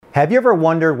Have you ever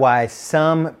wondered why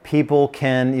some people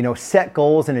can, set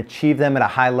goals and achieve them at a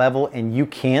high level and you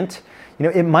can't?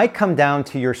 It might come down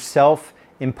to your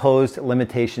self-imposed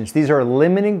limitations. These are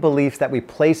limiting beliefs that we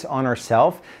place on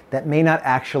ourselves that may not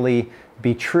actually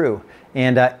be true.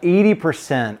 And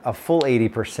 80%, a full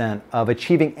 80% of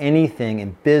achieving anything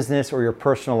in business or your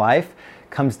personal life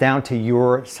comes down to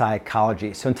your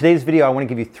psychology. So in today's video, I want to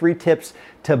give you 3 tips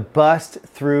to bust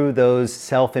through those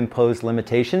self-imposed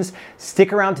limitations.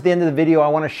 Stick around to the end of the video. I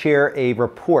want to share a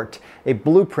report, a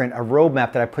blueprint, a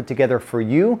roadmap that I put together for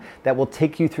you that will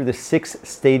take you through the 6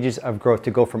 stages of growth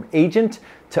to go from agent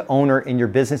to owner in your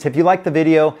business. If you like the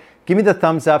video, give me the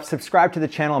thumbs up, subscribe to the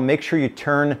channel, and make sure you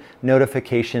turn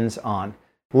notifications on.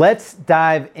 Let's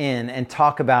dive in and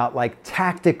talk about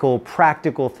tactical,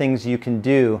 practical things you can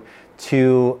do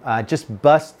to just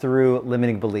bust through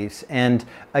limiting beliefs and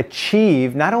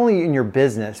achieve not only in your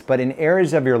business, but in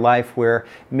areas of your life where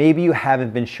maybe you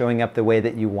haven't been showing up the way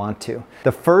that you want to.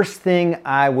 The first thing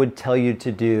I would tell you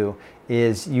to do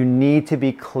is you need to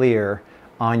be clear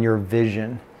on your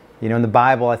vision. In the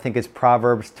Bible, I think it's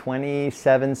Proverbs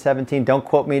 27:17. Don't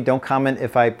quote me, don't comment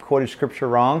if I quoted scripture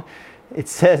wrong. It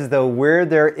says, though, where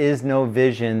there is no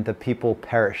vision, the people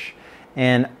perish.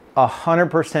 And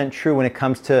 100% true when it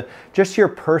comes to just your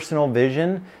personal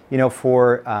vision,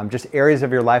 for just areas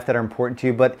of your life that are important to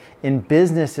you, but in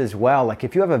business as well.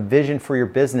 If you have a vision for your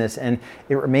business and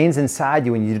it remains inside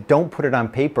you and you don't put it on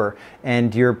paper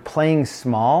and you're playing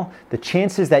small, the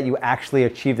chances that you actually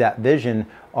achieve that vision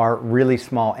are really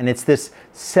small. And it's this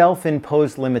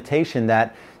self-imposed limitation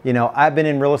that, I've been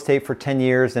in real estate for 10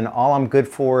 years and all I'm good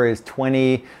for is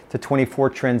 20 to 24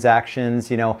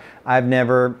 transactions. I've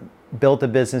never built a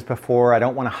business before. I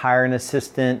don't want to hire an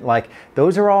assistant.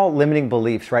 Those are all limiting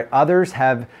beliefs, right? Others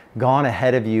have gone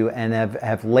ahead of you and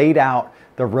have laid out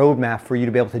the roadmap for you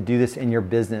to be able to do this in your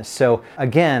business. So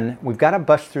again, we've got to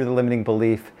bust through the limiting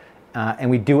belief and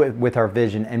we do it with our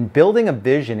vision. And building a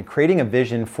vision, creating a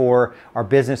vision for our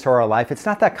business or our life, it's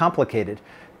not that complicated.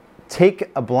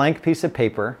 Take a blank piece of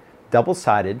paper,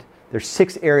 double-sided. There's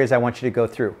 6 areas I want you to go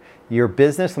through. Your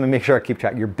business, let me make sure I keep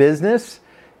track. Your business,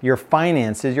 your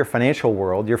finances, your financial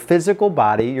world, your physical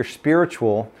body, your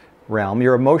spiritual realm,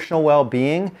 your emotional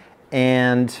well-being,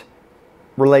 and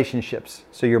relationships.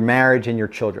 So your marriage and your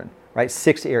children, right?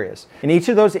 6 areas. In each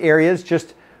of those areas,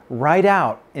 just write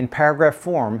out in paragraph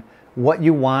form what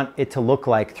you want it to look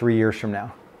like 3 years from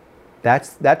now.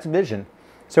 That's vision.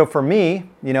 So for me,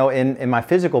 in my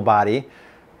physical body,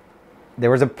 there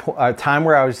was a time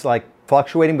where I was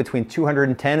fluctuating between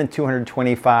 210 and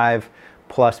 225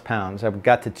 plus pounds. I've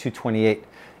got to 228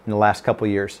 in the last couple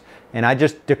of years. And I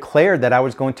just declared that I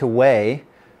was going to weigh,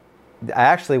 I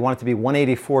actually wanted to be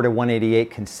 184 to 188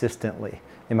 consistently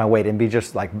in my weight and be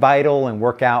just vital and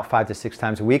work out 5 to 6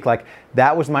 times a week.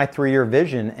 That was my 3-year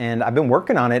vision. And I've been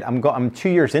working on it. I'm 2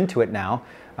 years into it now.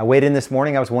 I weighed in this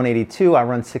morning, I was 182. I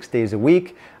run 6 days a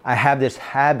week. I have this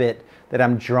habit that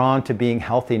I'm drawn to being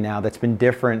healthy now that's been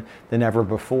different than ever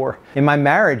before. In my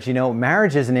marriage,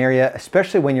 marriage is an area,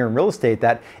 especially when you're in real estate,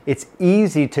 that it's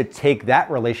easy to take that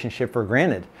relationship for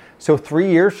granted. So 3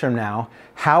 years from now,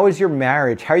 how is your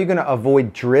marriage? How are you going to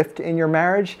avoid drift in your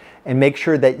marriage and make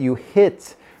sure that you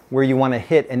hit where you want to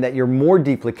hit and that you're more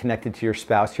deeply connected to your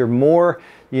spouse? You're more,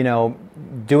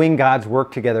 doing God's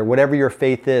work together, whatever your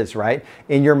faith is, right?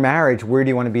 In your marriage, where do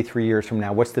you want to be 3 years from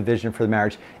now? What's the vision for the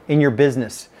marriage? In your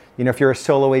business, if you're a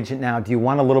solo agent now, do you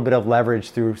want a little bit of leverage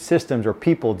through systems or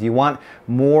people? Do you want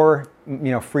more,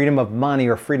 freedom of money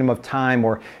or freedom of time,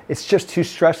 or it's just too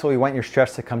stressful, you want your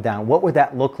stress to come down? What would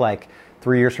that look like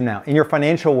 3 years from now? In your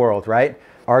financial world, right?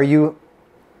 Are you,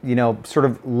 sort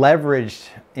of leveraged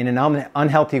in an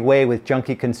unhealthy way with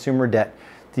junky consumer debt?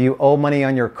 Do you owe money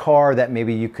on your car that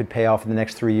maybe you could pay off in the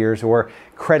next 3 years, or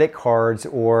credit cards,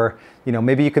 or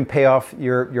maybe you can pay off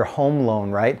your home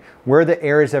loan, right? Where are the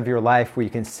areas of your life where you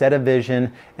can set a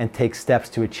vision and take steps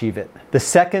to achieve it? The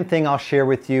second thing I'll share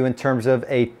with you in terms of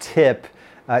a tip,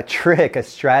 a trick, a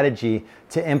strategy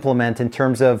to implement in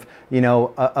terms of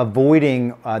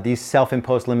avoiding these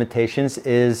self-imposed limitations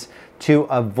is to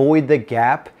avoid the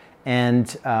gap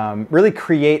and really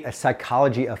create a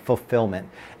psychology of fulfillment.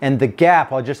 And the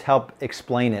gap, I'll just help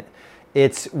explain it.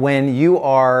 It's when you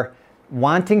are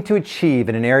wanting to achieve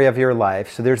in an area of your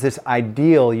life, so there's this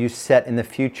ideal you set in the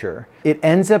future, it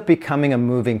ends up becoming a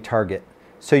moving target.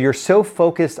 So you're so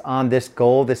focused on this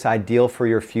goal, this ideal for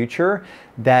your future,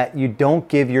 that you don't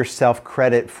give yourself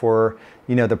credit for,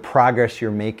 the progress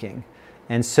you're making.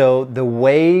 And so the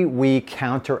way we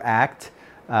counteract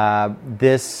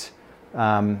this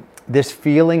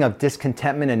feeling of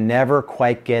discontentment and never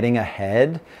quite getting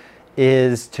ahead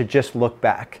is to just look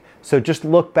back. So just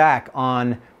look back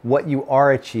on what you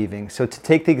are achieving. So to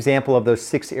take the example of those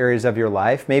 6 areas of your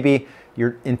life, maybe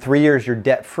in 3 years you're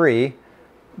debt free,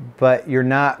 but you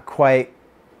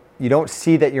don't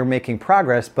see that you're making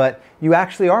progress, but you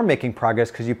actually are making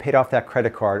progress because you paid off that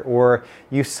credit card, or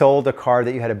you sold a car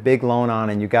that you had a big loan on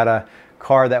and you got a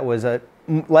car that was a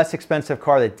less expensive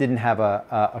car that didn't have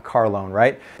a car loan,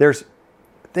 right? There's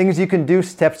things you can do,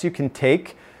 steps you can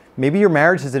take. Maybe your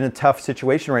marriage is in a tough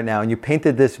situation right now and you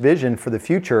painted this vision for the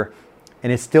future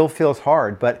and it still feels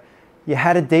hard, but you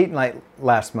had a date night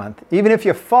last month. Even if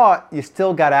you fought, you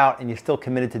still got out and you still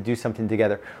committed to do something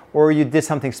together. Or you did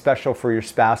something special for your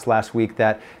spouse last week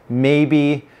that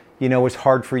maybe, was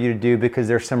hard for you to do because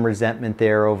there's some resentment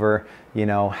there over,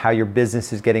 how your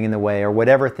business is getting in the way or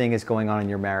whatever thing is going on in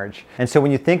your marriage. And so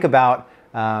when you think about,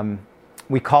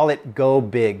 we call it go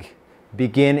big,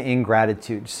 begin in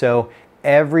gratitude. So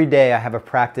every day I have a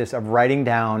practice of writing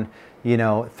down,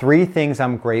 3 things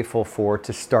I'm grateful for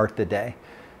to start the day.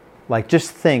 Like,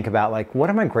 just think about, what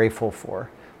am I grateful for?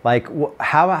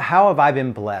 How have I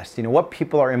been blessed? What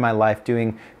people are in my life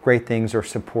doing great things or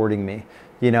supporting me?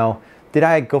 Did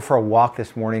I go for a walk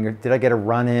this morning, or did I get a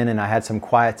run in and I had some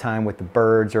quiet time with the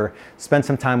birds, or spend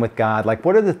some time with God?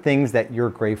 What are the things that you're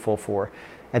grateful for?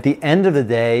 At the end of the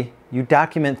day, you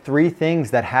document 3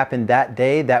 things that happened that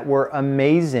day that were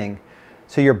amazing.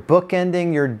 So you're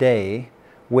bookending your day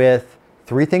with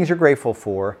 3 things you're grateful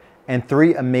for and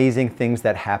 3 amazing things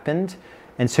that happened.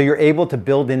 And so you're able to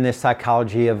build in this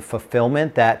psychology of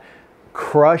fulfillment that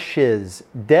crushes,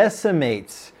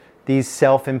 decimates these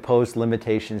self-imposed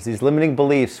limitations, these limiting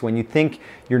beliefs. When you think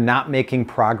you're not making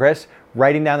progress,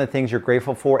 writing down the things you're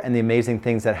grateful for and the amazing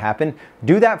things that happen,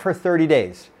 do that for 30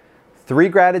 days. 3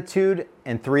 gratitude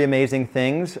and 3 amazing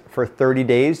things for 30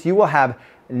 days. You will have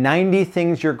 90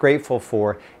 things you're grateful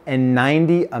for and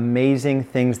 90 amazing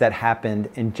things that happened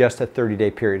in just a 30-day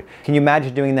period. Can you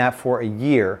imagine doing that for a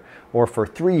year, or for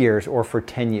 3 years, or for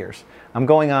 10 years? I'm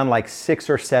going on 6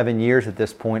 or 7 years at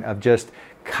this point of just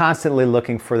constantly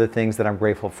looking for the things that I'm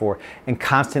grateful for and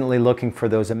constantly looking for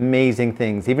those amazing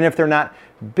things. Even if they're not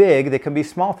big, they can be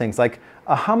small things. Like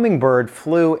a hummingbird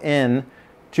flew in.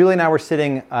 Julie and I were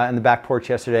sitting in the back porch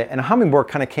yesterday, and a hummingbird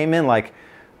kind of came in,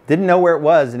 didn't know where it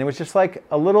was, and it was just like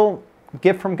a little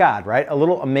gift from God, right? A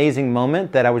little amazing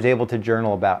moment that I was able to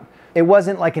journal about. It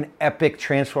wasn't like an epic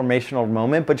transformational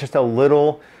moment, but just a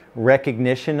little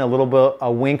recognition, a little bit,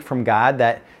 a wink from God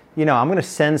that, I'm going to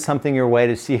send something your way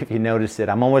to see if you notice it.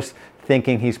 I'm almost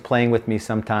thinking He's playing with me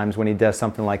sometimes when He does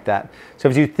something like that. So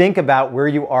as you think about where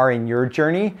you are in your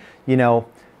journey,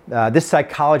 this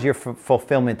psychology of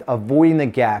fulfillment, avoiding the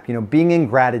gap, being in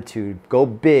gratitude, go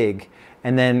big,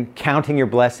 and then counting your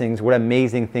blessings, what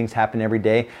amazing things happen every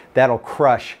day, that'll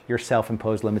crush your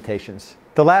self-imposed limitations.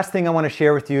 The last thing I want to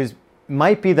share with you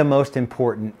might be the most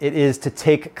important. It is to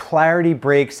take clarity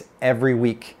breaks every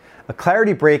week. A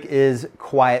clarity break is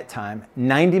quiet time,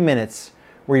 90 minutes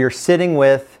where you're sitting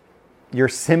with your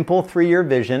simple 3-year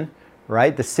vision,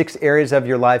 right? The 6 areas of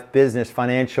your life: business,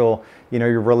 financial,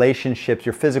 your relationships,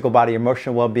 your physical body,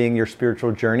 emotional well-being, your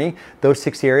spiritual journey, those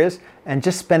 6 areas, and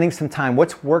just spending some time,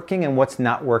 what's working and what's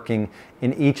not working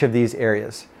in each of these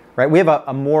areas, right? We have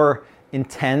a more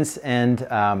intense and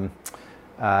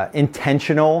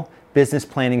intentional business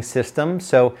planning system.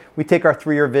 So we take our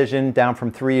 3-year vision down from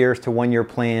 3 years to 1-year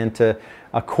plan to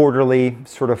a quarterly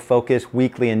sort of focus,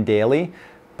 weekly and daily.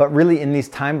 But really in these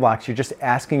time blocks, you're just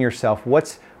asking yourself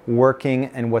what's working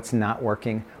and what's not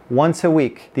working. Once a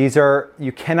week.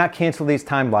 You cannot cancel these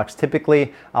time blocks.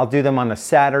 Typically, I'll do them on a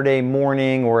Saturday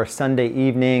morning or a Sunday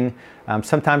evening.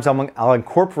 Sometimes I'll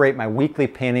incorporate my weekly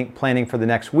planning for the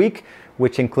next week,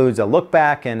 which includes a look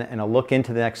back and a look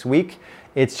into the next week.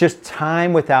 It's just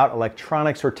time without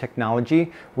electronics or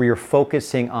technology where you're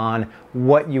focusing on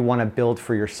what you want to build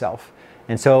for yourself.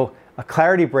 And so a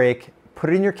clarity break, put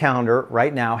it in your calendar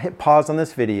right now, hit pause on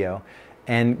this video,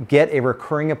 and get a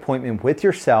recurring appointment with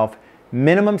yourself,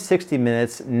 minimum 60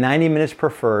 minutes, 90 minutes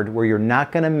preferred, where you're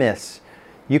not going to miss.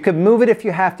 You could move it if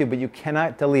you have to, but you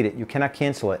cannot delete it. You cannot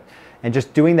cancel it. And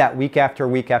just doing that week after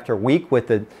week after week with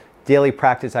the daily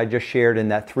practice I just shared in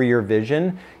that 3-year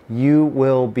vision, you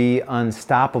will be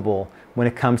unstoppable when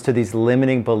it comes to these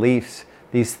limiting beliefs,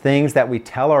 these things that we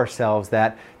tell ourselves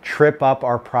that trip up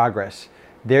our progress.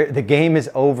 The game is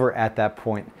over at that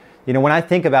point. When I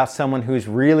think about someone who's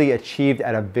really achieved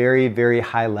at a very, very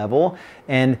high level,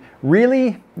 and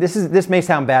really, this may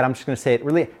sound bad, I'm just going to say it,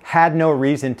 really had no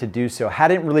reason to do so,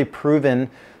 hadn't really proven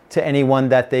to anyone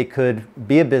that they could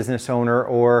be a business owner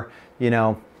or,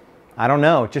 I don't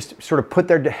know, just sort of put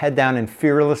their head down and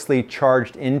fearlessly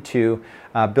charged into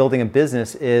building a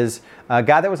business, is a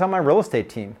guy that was on my real estate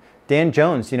team. Dan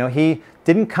Jones, he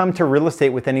didn't come to real estate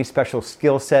with any special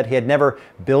skill set. He had never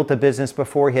built a business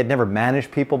before. He had never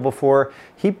managed people before.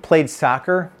 He played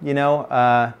soccer,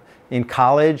 in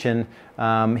college, and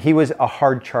he was a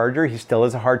hard charger. He still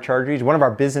is a hard charger. He's one of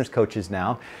our business coaches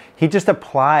now. He just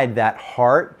applied that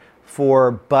heart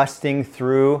for busting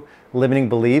through limiting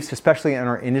beliefs, especially in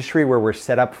our industry where we're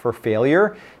set up for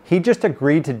failure. He just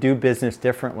agreed to do business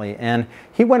differently. And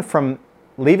he went from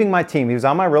leaving my team, he was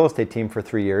on my real estate team for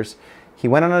 3 years. He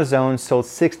went on his own, sold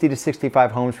 60 to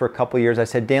 65 homes for a couple of years. I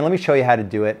said, Dan, let me show you how to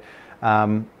do it.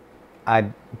 I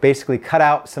basically cut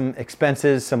out some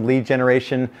expenses, some lead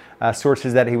generation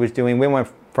sources that he was doing. We went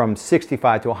from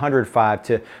 65 to 105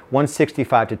 to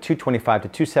 165 to 225 to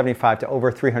 275 to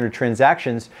over 300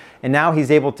 transactions. And now he's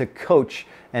able to coach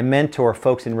and mentor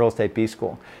folks in Real Estate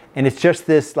B-School. And it's just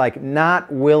this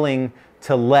not willing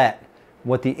to let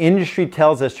what the industry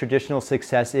tells us traditional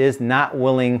success is, not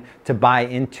willing to buy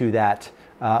into that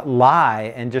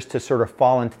lie and just to sort of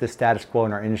fall into the status quo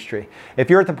in our industry.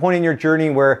 If you're at the point in your journey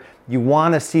where you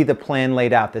want to see the plan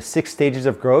laid out, the 6 stages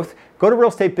of growth, go to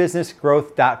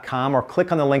realestatebusinessgrowth.com or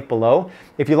click on the link below.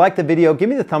 If you like the video, give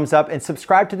me the thumbs up and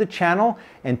subscribe to the channel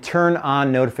and turn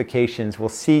on notifications. We'll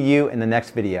see you in the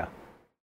next video.